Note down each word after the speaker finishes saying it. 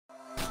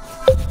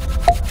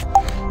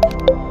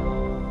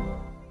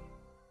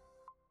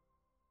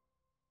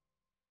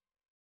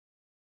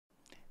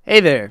Hey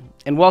there,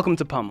 and welcome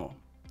to Pummel.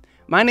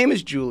 My name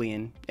is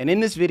Julian, and in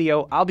this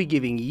video, I'll be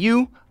giving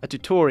you a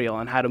tutorial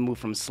on how to move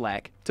from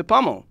Slack to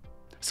Pummel.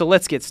 So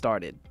let's get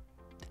started.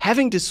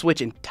 Having to switch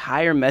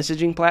entire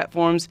messaging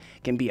platforms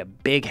can be a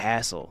big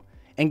hassle,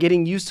 and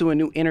getting used to a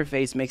new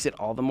interface makes it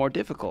all the more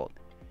difficult.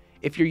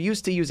 If you're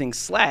used to using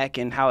Slack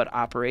and how it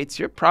operates,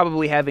 you're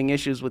probably having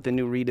issues with the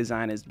new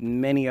redesign as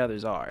many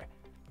others are.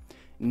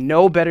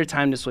 No better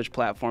time to switch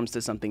platforms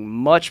to something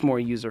much more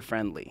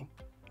user-friendly.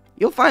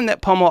 You'll find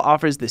that Pummel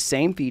offers the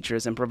same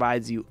features and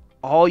provides you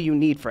all you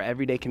need for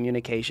everyday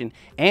communication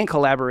and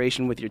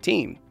collaboration with your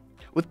team.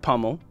 With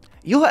Pummel,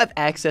 you'll have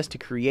access to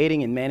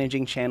creating and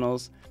managing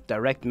channels,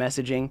 direct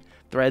messaging,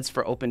 threads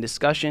for open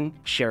discussion,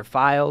 share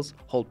files,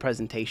 hold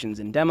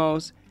presentations and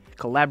demos,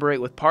 collaborate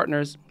with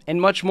partners,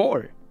 and much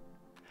more.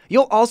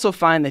 You'll also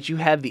find that you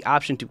have the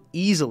option to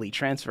easily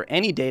transfer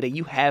any data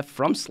you have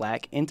from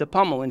Slack into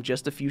Pummel in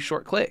just a few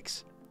short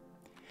clicks.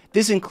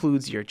 This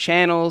includes your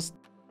channels,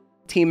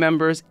 team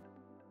members,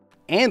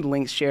 and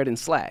links shared in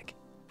Slack.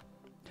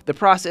 The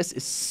process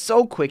is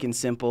so quick and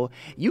simple,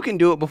 you can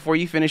do it before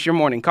you finish your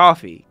morning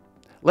coffee.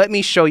 Let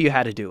me show you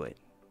how to do it.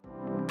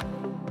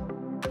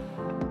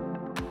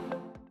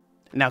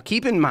 Now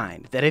keep in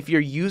mind that if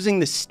you're using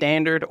the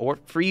standard or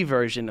free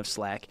version of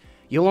Slack,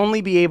 you'll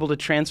only be able to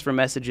transfer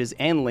messages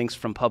and links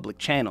from public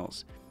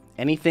channels.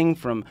 Anything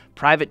from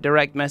private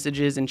direct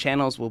messages and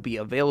channels will be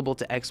available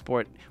to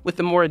export with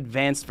the more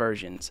advanced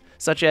versions,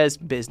 such as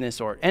Business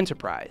or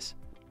Enterprise.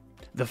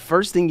 The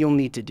first thing you'll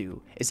need to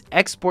do is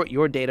export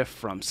your data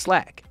from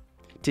Slack.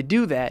 To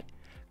do that,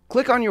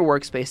 click on your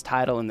workspace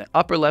title in the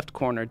upper left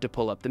corner to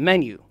pull up the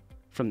menu.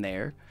 From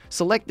there,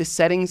 select the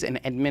Settings and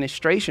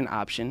Administration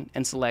option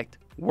and select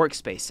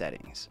Workspace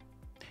Settings.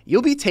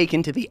 You'll be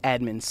taken to the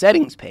Admin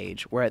Settings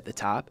page where at the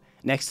top,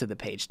 next to the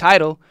page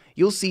title,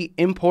 you'll see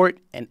Import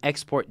and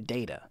Export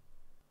Data.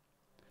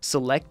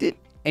 Select it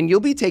and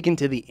you'll be taken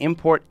to the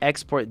Import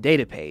Export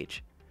Data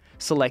page.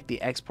 Select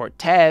the Export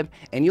tab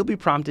and you'll be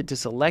prompted to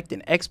select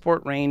an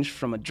export range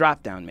from a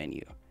drop-down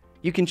menu.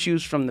 You can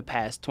choose from the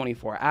past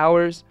 24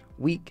 hours,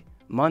 week,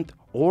 month,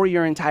 or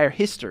your entire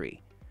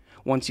history.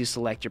 Once you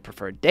select your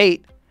preferred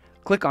date,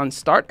 click on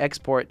Start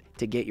Export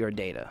to get your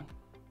data.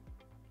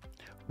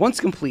 Once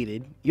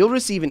completed, you'll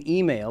receive an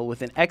email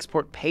with an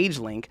export page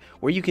link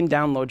where you can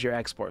download your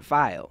export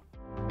file.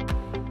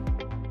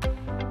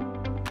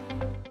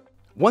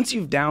 Once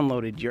you've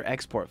downloaded your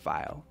export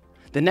file,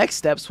 the next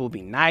steps will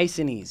be nice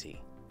and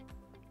easy.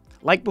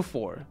 Like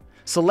before,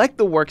 select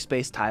the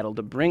workspace title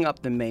to bring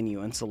up the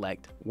menu and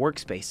select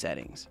Workspace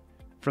Settings.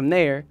 From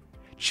there,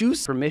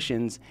 choose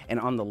Permissions and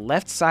on the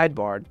left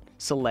sidebar,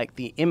 select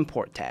the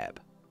Import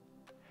tab.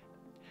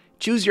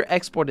 Choose your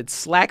exported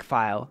Slack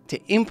file to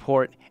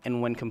import,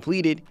 and when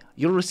completed,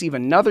 you'll receive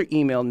another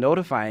email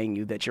notifying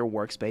you that your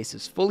workspace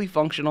is fully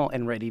functional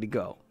and ready to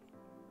go.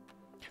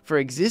 For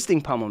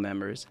existing Pummel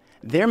members,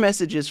 their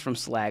messages from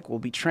Slack will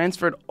be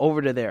transferred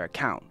over to their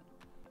account.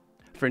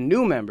 For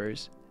new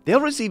members,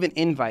 they'll receive an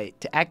invite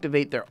to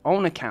activate their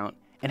own account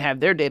and have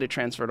their data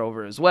transferred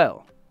over as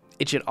well.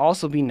 It should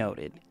also be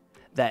noted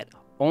that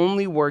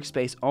only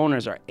workspace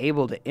owners are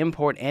able to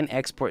import and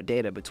export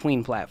data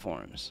between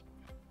platforms.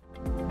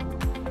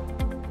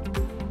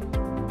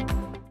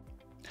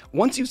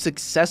 Once you've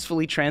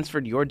successfully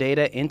transferred your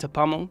data into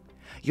Pummel,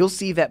 you'll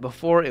see that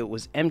before it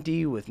was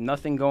empty with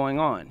nothing going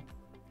on.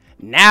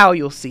 Now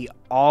you'll see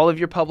all of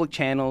your public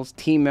channels,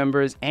 team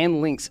members,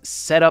 and links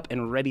set up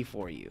and ready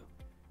for you.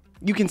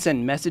 You can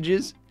send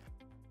messages,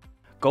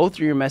 go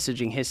through your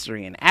messaging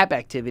history and app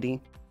activity,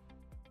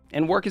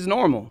 and work as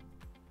normal.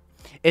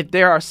 If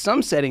there are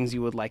some settings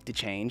you would like to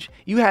change,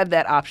 you have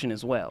that option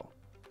as well.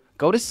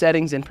 Go to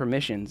Settings and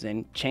Permissions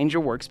and change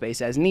your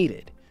workspace as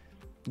needed.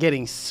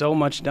 Getting so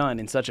much done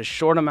in such a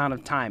short amount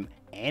of time,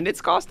 and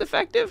it's cost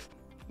effective?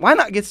 Why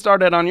not get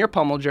started on your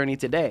Pummel journey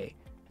today?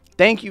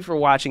 Thank you for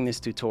watching this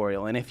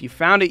tutorial, and if you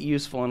found it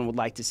useful and would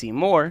like to see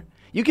more,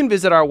 you can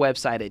visit our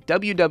website at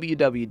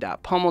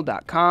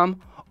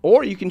www.pummel.com,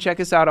 or you can check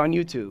us out on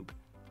YouTube.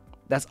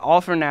 That's all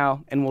for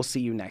now, and we'll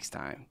see you next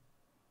time.